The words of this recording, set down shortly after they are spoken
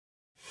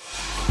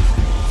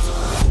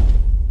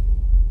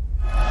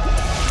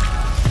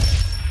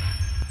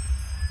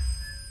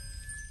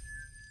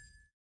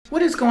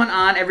What is going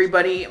on,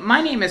 everybody?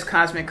 My name is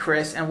Cosmic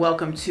Chris and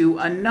welcome to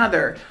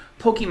another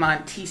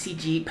Pokemon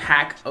TCG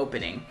pack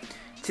opening.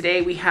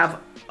 Today we have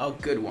a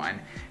good one.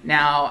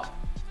 Now,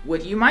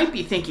 what you might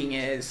be thinking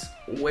is,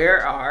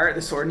 where are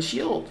the Sword and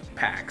Shield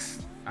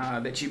packs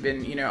that you've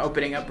been,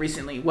 opening up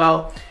recently?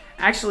 Well,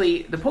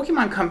 actually, the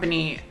Pokemon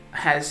Company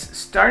has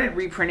started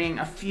reprinting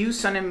a few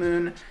Sun and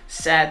Moon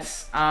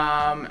sets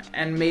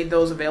and made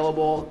those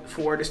available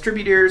for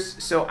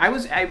distributors. So I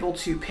was able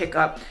to pick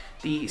up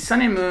the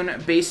Sun and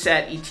Moon base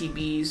set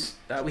ETBs.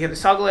 We have the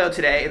Solgaleo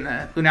today, and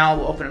the Lunala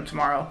will open them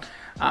tomorrow.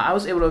 I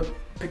was able to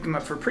pick them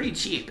up for pretty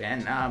cheap,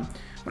 and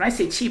when I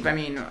say cheap, I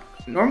mean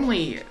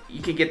normally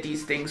you could get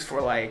these things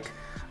for like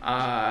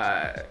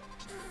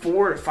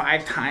 4 to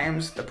 5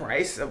 times the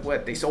price of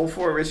what they sold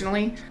for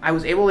originally. I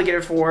was able to get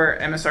it for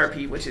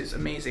MSRP, which is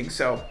amazing.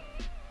 So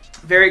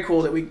very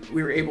cool that we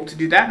were able to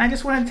do that, and I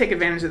just wanted to take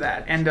advantage of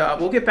that. And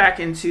we'll get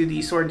back into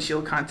the Sword and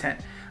Shield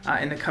content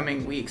in the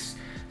coming weeks.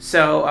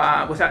 So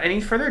without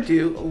any further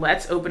ado,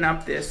 let's open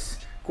up this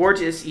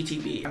gorgeous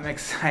ETB. I'm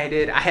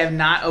excited. I have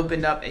not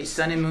opened up a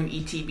Sun and Moon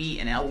ETB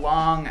in a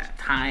long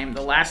time.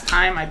 The last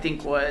time I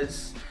think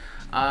was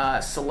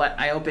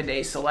I opened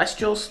a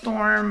Celestial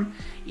Storm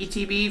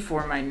ETB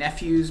for my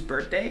nephew's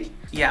birthday.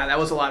 Yeah, that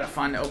was a lot of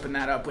fun to open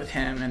that up with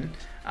him, and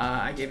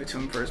I gave it to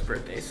him for his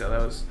birthday, so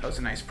that was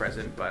a nice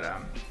present. But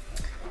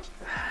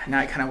now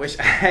I kind of wish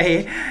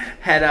I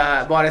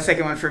had bought a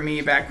second one for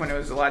me back when it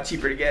was a lot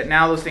cheaper to get.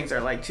 Now those things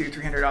are like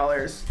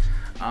 $200-300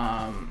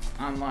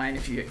 online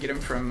if you get them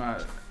from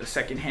the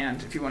second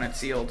hand, if you want it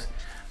sealed.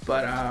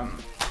 But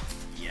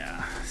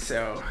yeah,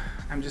 so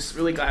I'm just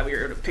really glad we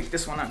were able to pick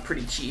this one up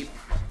pretty cheap,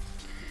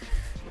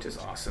 which is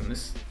awesome.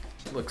 This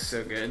looks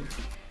so good.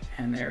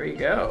 And there we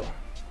go.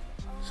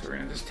 So we're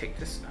gonna just take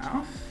this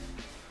off,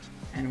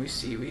 and we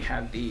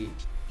have the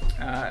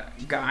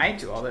guide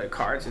to all the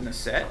cards in the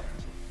set.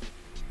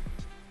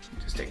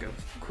 Just take a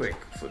quick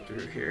flip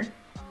through here.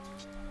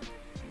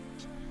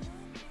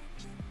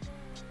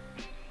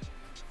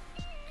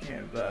 You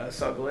have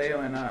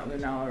Solgaleo and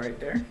Lunala right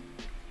there.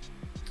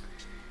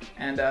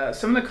 And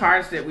some of the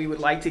cards that we would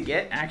like to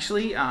get,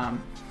 actually,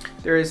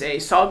 there is a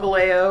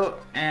Solgaleo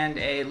and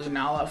a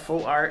Lunala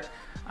Full Art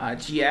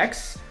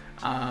GX,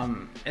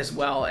 as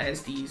well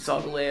as the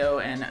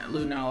Solgaleo and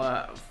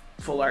Lunala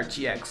Full Art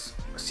GX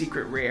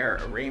Secret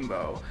Rare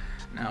Rainbow.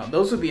 Now,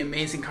 those would be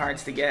amazing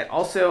cards to get.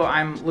 Also,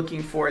 I'm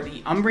looking for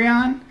the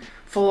Umbreon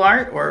Full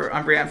Art or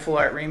Umbreon Full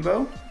Art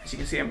Rainbow. As you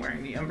can see, I'm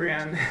wearing the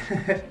Umbreon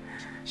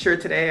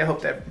shirt today. I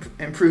hope that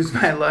improves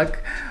my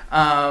luck.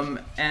 And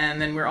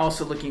then we're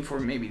also looking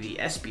for maybe the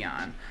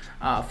Espeon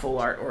Full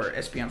Art or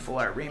Espeon Full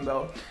Art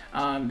Rainbow,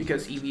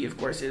 because Eevee, of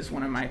course, is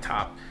one of my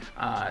top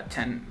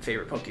 10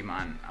 favorite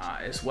Pokemon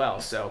as well.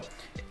 So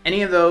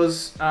any of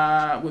those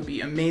would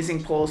be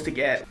amazing pulls to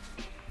get.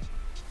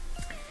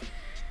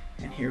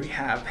 And here we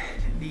have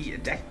the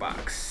deck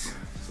box.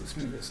 So let's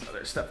move this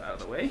other stuff out of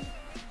the way.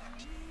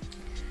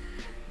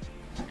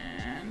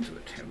 And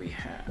what do we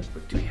have?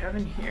 What do we have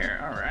in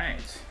here? All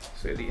right.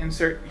 So we have the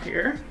insert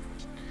here.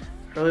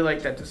 I really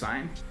like that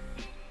design.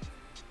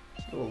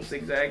 Little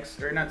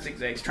zigzags, or not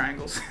zigzags,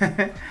 triangles.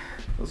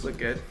 Those look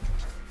good.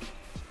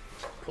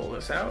 Pull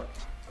this out.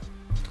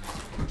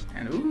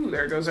 And ooh,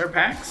 there goes our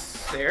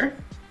packs there.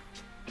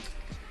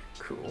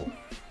 Cool.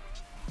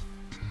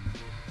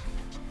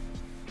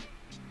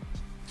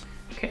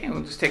 Okay,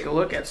 we'll just take a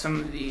look at some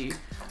of the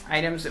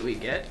items that we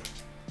get.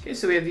 Okay,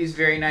 so we have these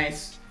very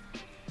nice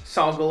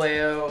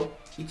Solgaleo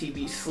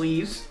ETB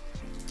sleeves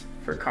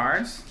for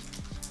cards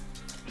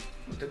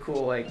with the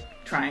cool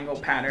like triangle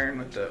pattern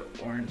with the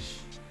orange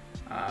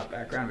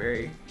background.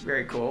 Very,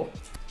 very cool.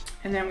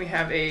 And then we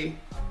have a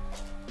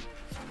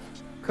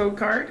code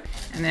card,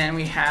 and then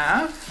we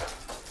have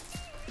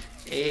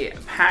a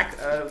pack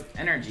of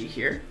energy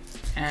here,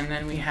 and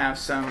then we have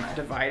some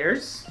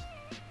dividers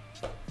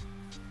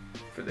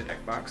for the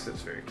deck box.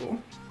 That's very cool.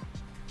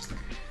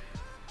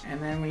 And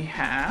then we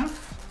have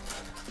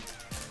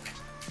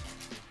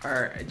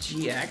our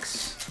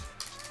GX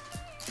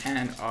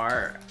and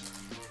our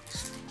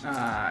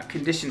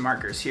condition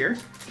markers here.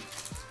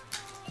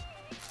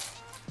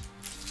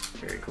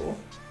 Very cool.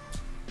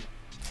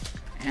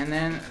 And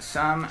then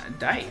some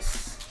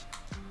dice.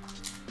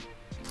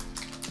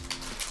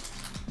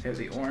 There's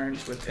the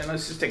orange with, and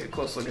let's just take a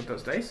close look at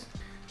those dice.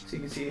 So you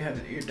can see you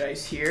have your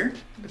dice here,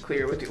 the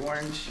clear with the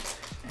orange,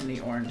 and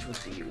the orange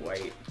with the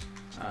white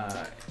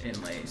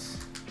inlays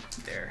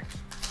there.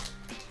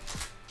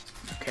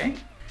 Okay,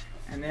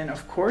 and then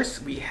of course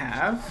we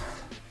have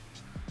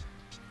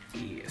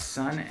the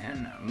Sun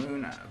and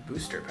Moon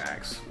booster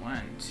packs.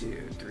 1,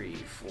 2, 3,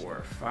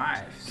 4,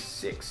 5,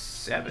 6,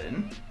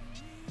 7.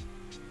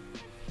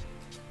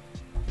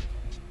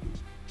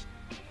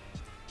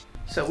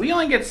 So we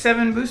only get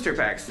 7 booster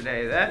packs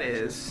today. That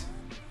is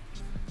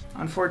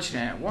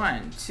unfortunate.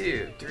 1,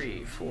 2,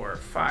 3, 4,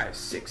 5,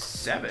 6,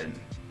 7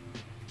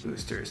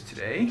 boosters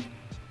today.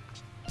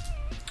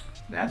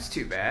 That's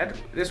too bad.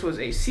 This was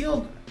a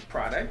sealed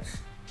product.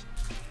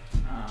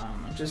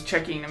 I'm just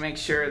checking to make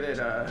sure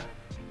that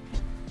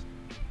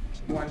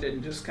one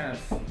didn't just kind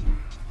of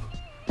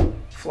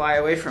fly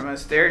away from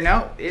us there.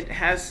 No, it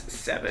has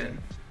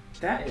 7.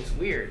 That is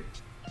weird.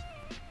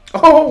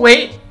 Oh,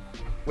 wait.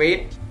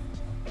 Wait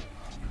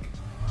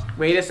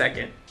a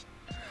second.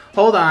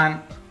 Hold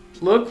on.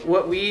 Look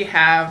what we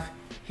have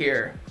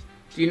here.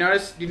 Do you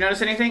notice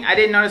anything? I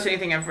didn't notice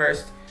anything at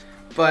first,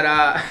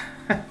 but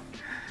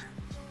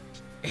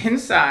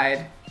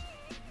inside,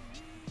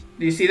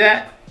 do you see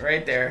that?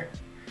 Right there.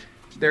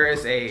 There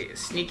is a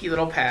sneaky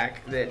little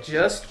pack that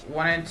just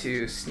wanted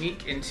to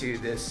sneak into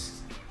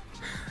this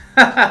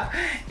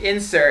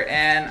insert,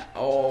 and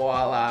oh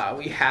voila,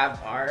 we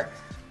have our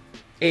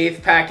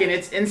 8th pack, and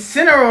it's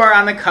Incineroar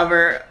on the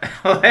cover.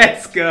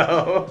 Let's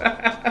go.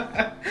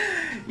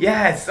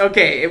 Yes,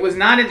 okay, it was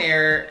not an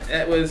error.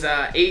 It was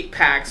 8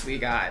 packs we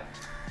got.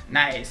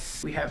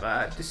 Nice. We have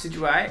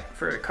Decidueye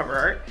for cover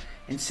art,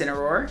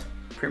 Incineroar,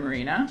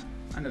 Primarina,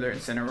 another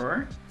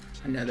Incineroar,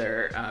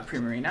 another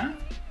Primarina,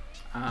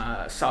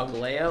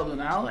 Solgaleo,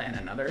 Lunala, and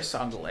another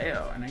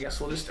Solgaleo. And I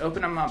guess we'll just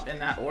open them up in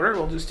that order.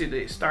 We'll just do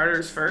the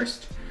starters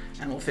first,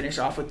 and we'll finish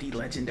off with the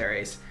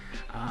legendaries.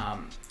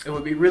 It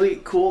would be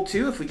really cool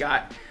too if we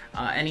got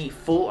any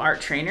full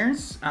art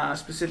trainers,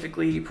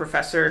 specifically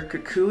Professor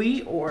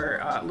Kukui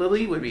or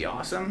Lily would be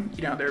awesome.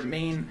 You know, they're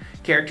main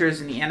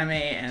characters in the anime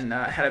and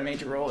had a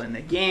major role in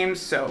the games,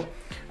 so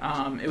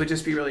it would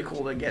just be really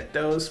cool to get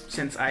those,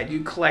 since I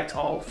do collect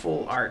all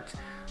full art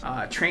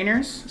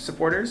trainers,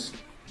 supporters.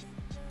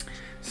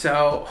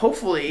 So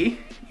hopefully,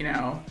 you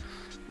know,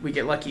 we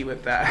get lucky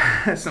with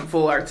some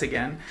full arts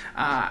again.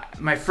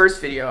 My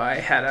first video, I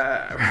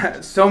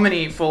had so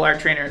many full art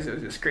trainers, it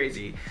was just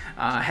crazy.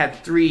 I had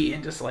 3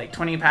 in just like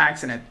 20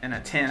 packs and a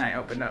 10 I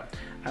opened up.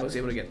 I was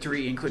able to get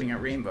 3, including a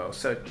rainbow.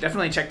 So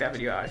definitely check that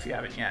video out if you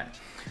haven't yet.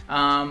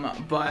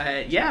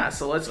 But yeah,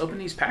 so let's open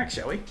these packs,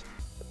 shall we?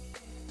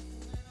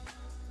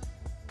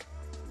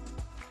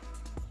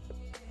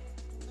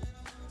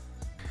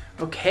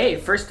 Okay,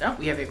 first up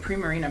we have a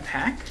Primarina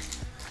pack.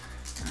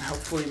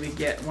 Hopefully we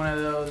get one of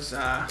those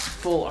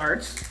full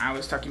arts I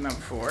was talking about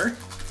before.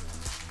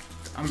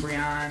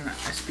 Umbreon,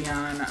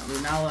 Espeon,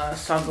 Lunala,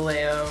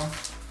 Solgaleo,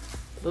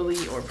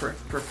 Lily, or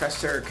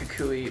Professor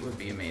Kukui would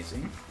be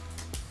amazing.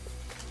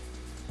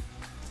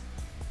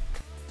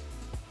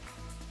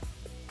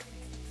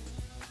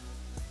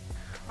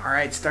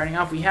 Alright, starting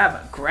off we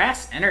have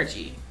Grass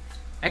Energy,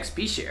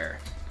 XP Share,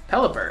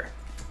 Pelipper,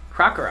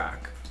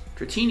 Krokorok,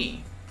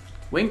 Dratini,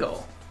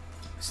 Wingull,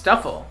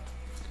 Stuffle,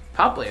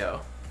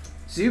 Poplio,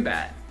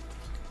 Zubat.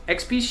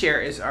 XP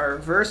Share is our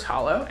reverse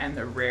holo, and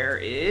the rare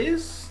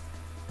is...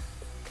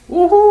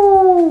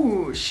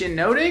 Woohoo!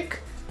 Shiinotic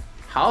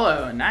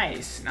holo.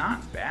 Nice.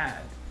 Not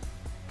bad.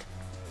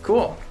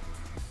 Cool.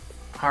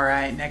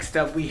 Alright, next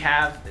up we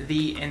have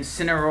the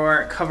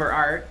Incineroar cover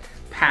art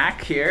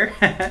pack here.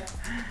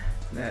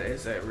 That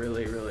is a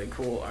really, really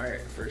cool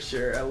art for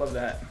sure. I love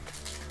that.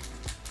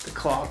 The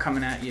claw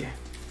coming at you.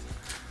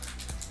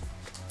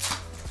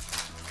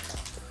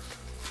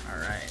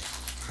 Alright.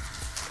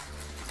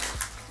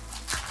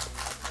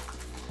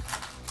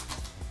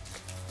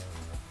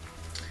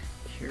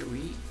 Here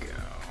we go.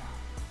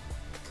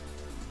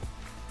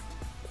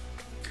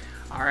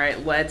 All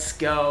right, let's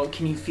go.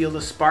 Can you feel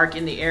the spark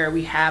in the air?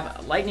 We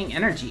have Lightning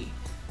Energy,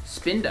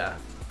 Spinda,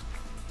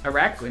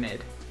 Araquanid,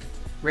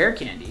 Rare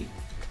Candy,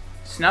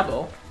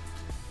 Snubble,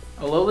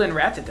 Alolan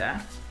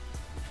Rattata,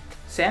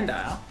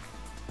 Sandile,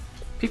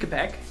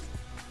 Pikapek,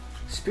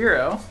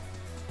 Spearow.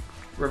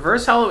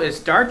 Reverse holo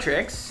is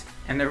Dartrix,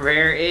 and the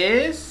rare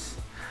is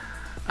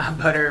a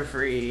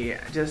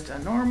Butterfree. Just a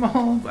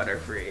normal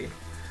Butterfree.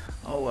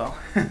 Oh well.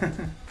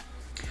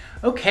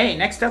 Okay,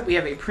 next up we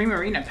have a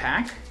Primarina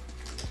pack.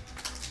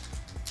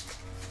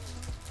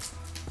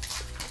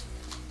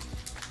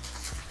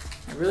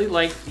 I really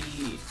like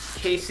the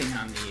casing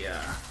on the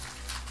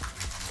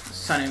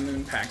Sun and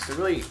Moon packs. They're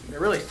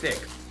really thick.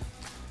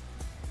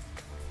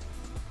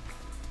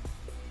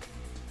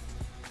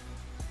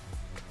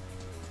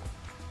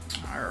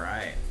 All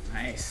right,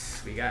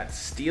 nice. We got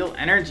Steel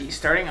Energy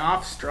starting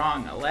off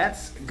strong.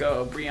 Let's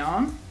go.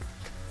 Brionne,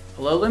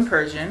 Alolan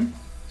Persian,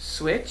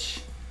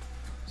 Switch,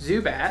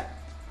 Zubat,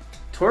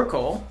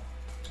 Torkoal,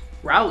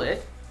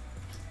 Rowlet,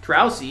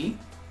 Drowsy,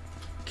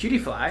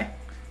 Cutiefly,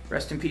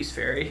 rest in peace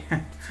fairy,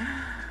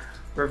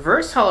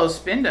 reverse holo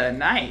Spinda,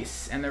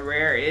 nice, and the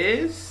rare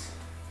is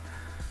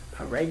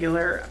a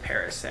regular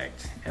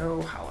Parasect,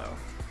 no holo.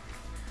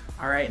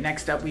 Alright,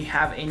 next up we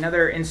have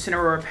another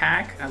Incineroar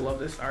pack. I love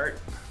this art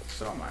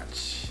so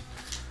much.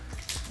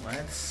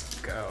 Let's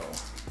go.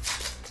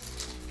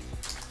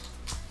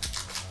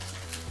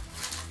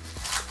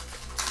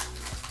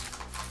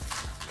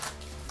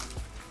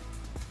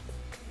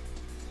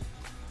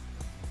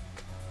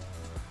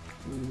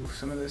 Ooh,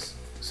 some of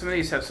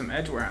these have some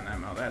edge wear on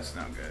them. Oh, that's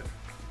no good.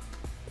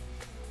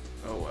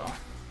 Oh well.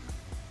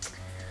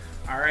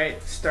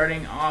 Alright,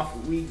 starting off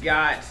we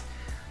got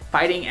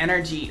Fighting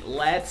Energy,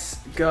 let's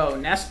go.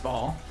 Nest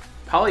Ball,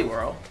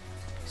 Poliwhirl,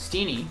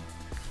 Steenie,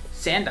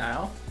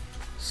 Sandile,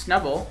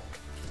 Snubble,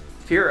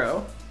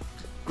 Fearow,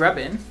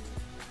 Grubbin,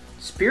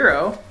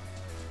 Spearow.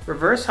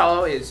 Reverse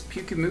holo is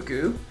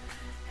Pyukumuku,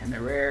 and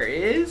the rare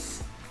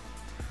is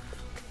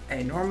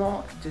A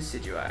normal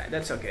Decidueye.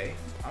 That's okay.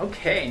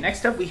 Okay,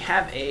 next up we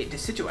have a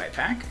Decidueye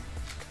pack.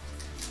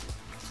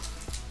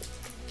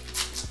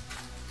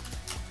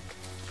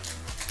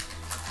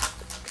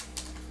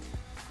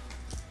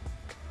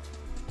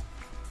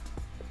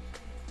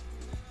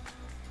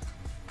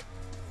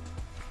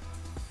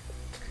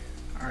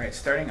 Alright,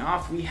 starting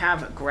off we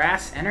have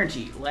Grass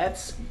Energy.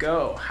 Let's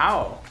go.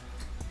 Howl,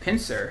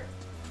 Pinsir,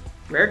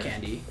 Rare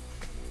Candy,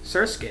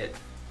 Surskit,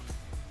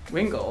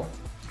 Wingull,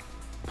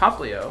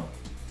 Poplio,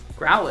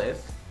 Growlithe,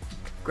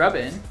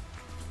 Grubbin.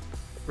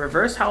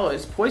 Reverse Hollow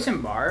is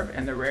Poison Barb,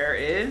 and the rare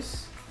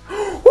is...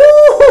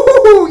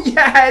 Ooh,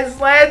 yes,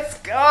 let's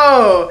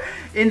go!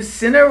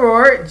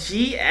 Incineroar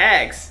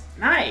GX.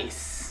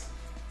 Nice.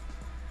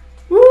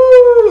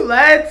 Woo,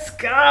 let's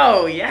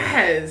go.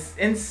 Yes,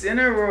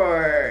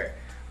 Incineroar.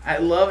 I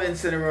love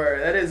Incineroar.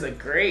 That is a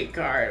great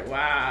card.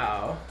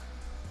 Wow.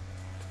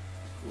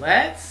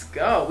 Let's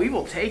go. We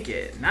will take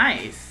it.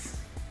 Nice.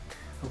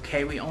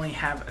 Okay, we only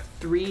have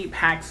 3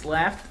 packs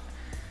left.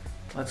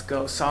 Let's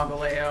go,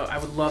 Solgaleo. I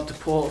would love to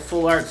pull a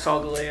full art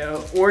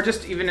Solgaleo, or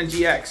just even a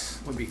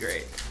GX would be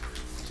great.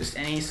 Just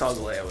any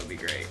Solgaleo would be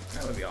great.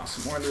 That would be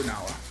awesome. Or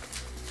Lunala.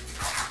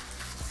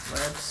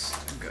 Let's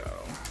go.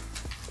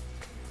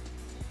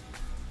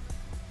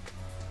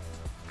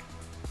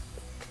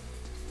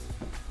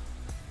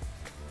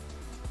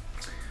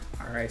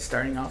 Alright,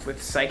 starting off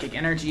with Psychic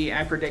Energy.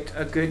 I predict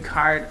a good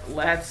card.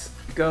 Let's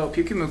go.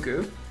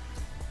 Pyukumuku,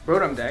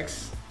 Rotom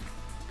Dex,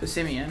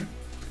 Passimian,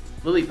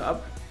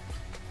 Lillipup,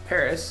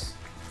 Paris,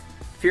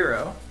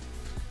 Fearow,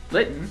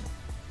 Litten,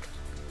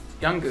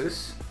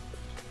 Yungoos.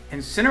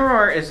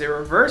 Incineroar is a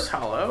reverse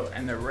hollow,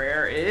 and the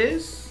rare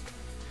is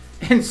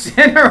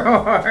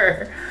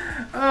Incineroar.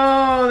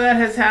 Oh, that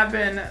has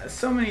happened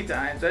so many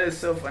times. That is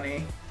so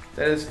funny.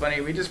 That is funny.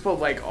 We just pulled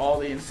like all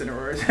the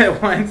Incineroars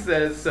at once.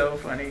 That is so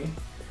funny.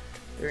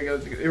 There we go.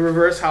 The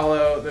reverse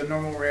hollow, the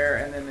normal rare,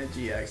 and then the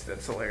GX.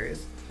 That's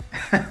hilarious.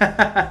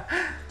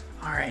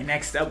 Alright,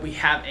 next up we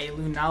have a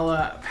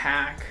Lunala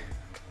pack.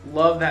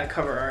 Love that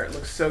cover art.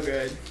 Looks so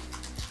good.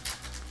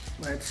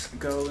 Let's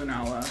go,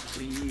 Lunala.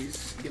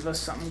 Please give us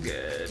something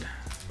good.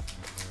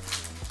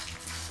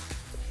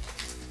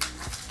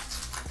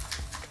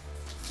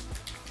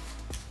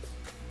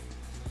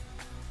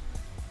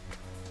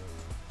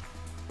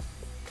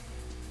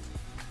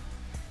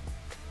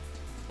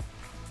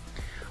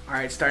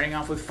 Alright, starting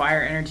off with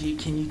Fire Energy.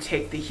 Can you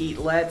take the heat?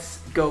 Let's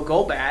go,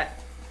 Golbat.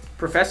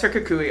 Professor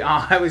Kukui.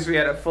 Oh, I wish we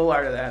had a full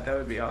art of that. That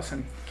would be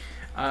awesome.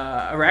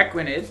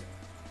 Araquanid,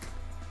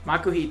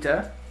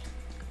 Makuhita,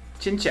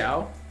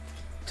 Chinchou,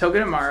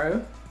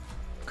 Togedemaru,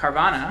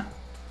 Carvana,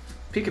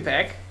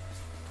 Pikapek.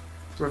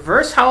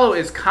 Reverse Hollow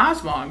is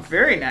Cosmog.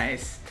 Very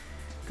nice.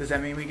 Does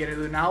that mean we get a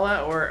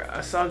Lunala or a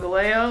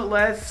Solgaleo?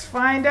 Let's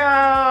find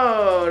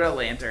out. A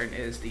Lantern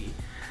is the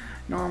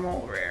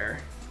normal rare.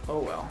 Oh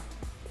well.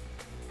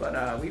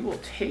 But we will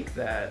take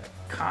that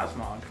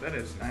Cosmog. That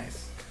is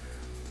nice.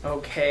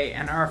 Okay,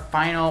 and our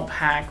final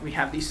pack, we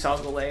have the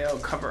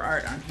Solgaleo cover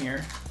art on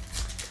here.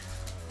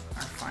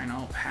 Our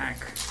final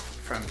pack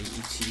from the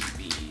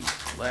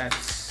ETB.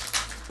 Let's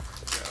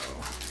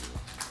go.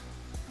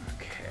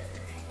 Okay.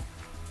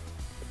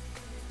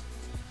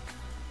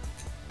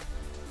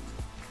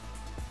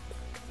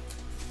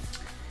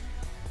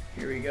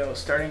 Here we go.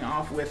 Starting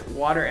off with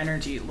Water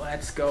Energy.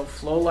 Let's go.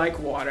 Flow Like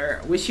Water.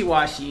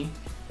 Wishy-Washy.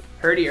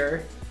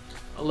 Herdier.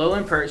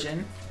 Alolan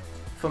Persian.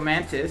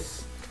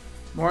 Fomantis.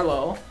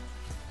 Morlo,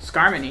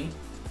 Skarmory,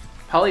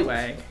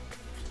 Poliwag,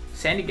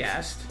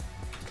 Sandygast.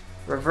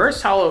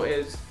 Reverse Hollow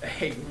is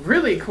a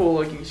really cool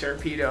looking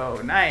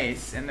Sharpedo.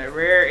 Nice. And the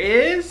rare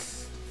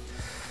is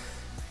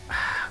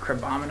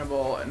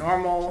Crabominable,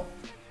 normal,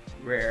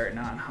 rare,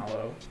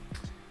 non-hollow.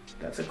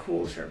 That's a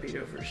cool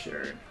Sharpedo for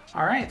sure.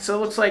 Alright, so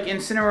it looks like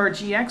Incineroar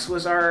GX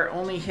was our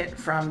only hit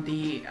from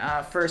the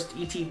first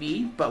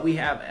ETB, but we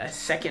have a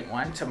second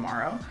one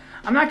tomorrow.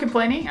 I'm not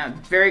complaining. A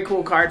very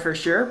cool card for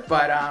sure,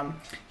 but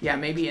yeah,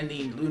 maybe in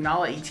the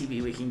Lunala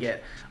ETB we can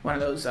get one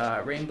of those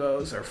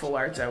rainbows or full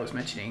arts I was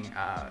mentioning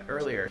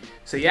earlier.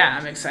 So yeah,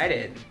 I'm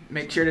excited.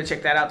 Make sure to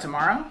check that out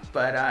tomorrow,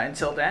 but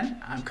until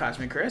then, I'm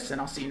Cosmic Chris, and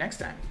I'll see you next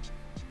time.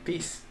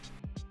 Peace.